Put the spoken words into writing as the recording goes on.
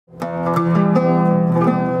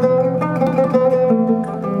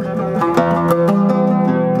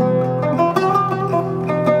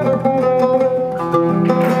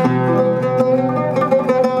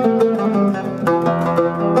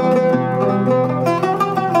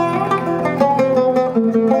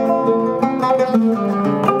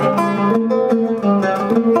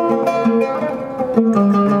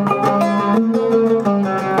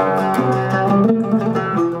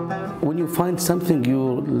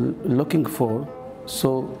looking for.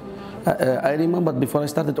 So I remember before I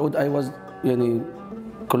started oud, I was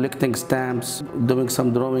collecting stamps, doing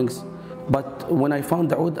some drawings. But when I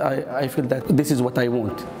found oud, I feel that this is what I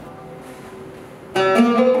want.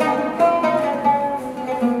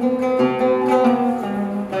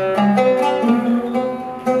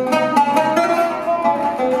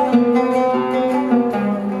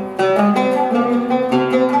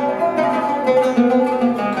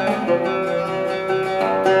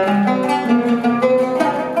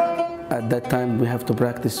 At that time, we have to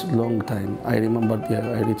practice long time. I remember,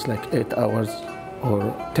 I reached like 8 hours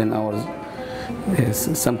or 10 hours.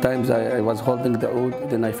 Yes, sometimes I was holding the oud,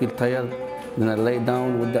 then I feel tired, then I lay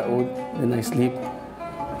down with the oud, then I sleep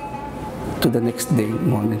to the next day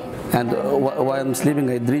morning. And while I'm sleeping,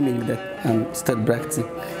 I'm dreaming that I'm still practicing.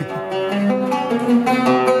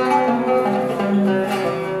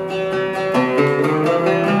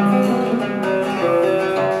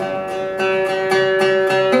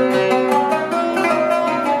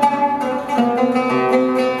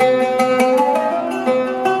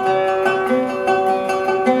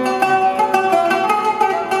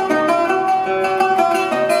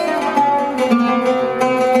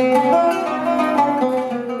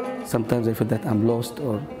 Sometimes I feel that I'm lost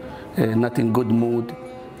or not in good mood.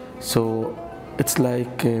 So it's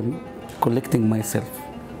like collecting myself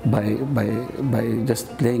by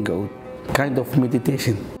just playing out, kind of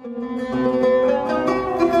meditation.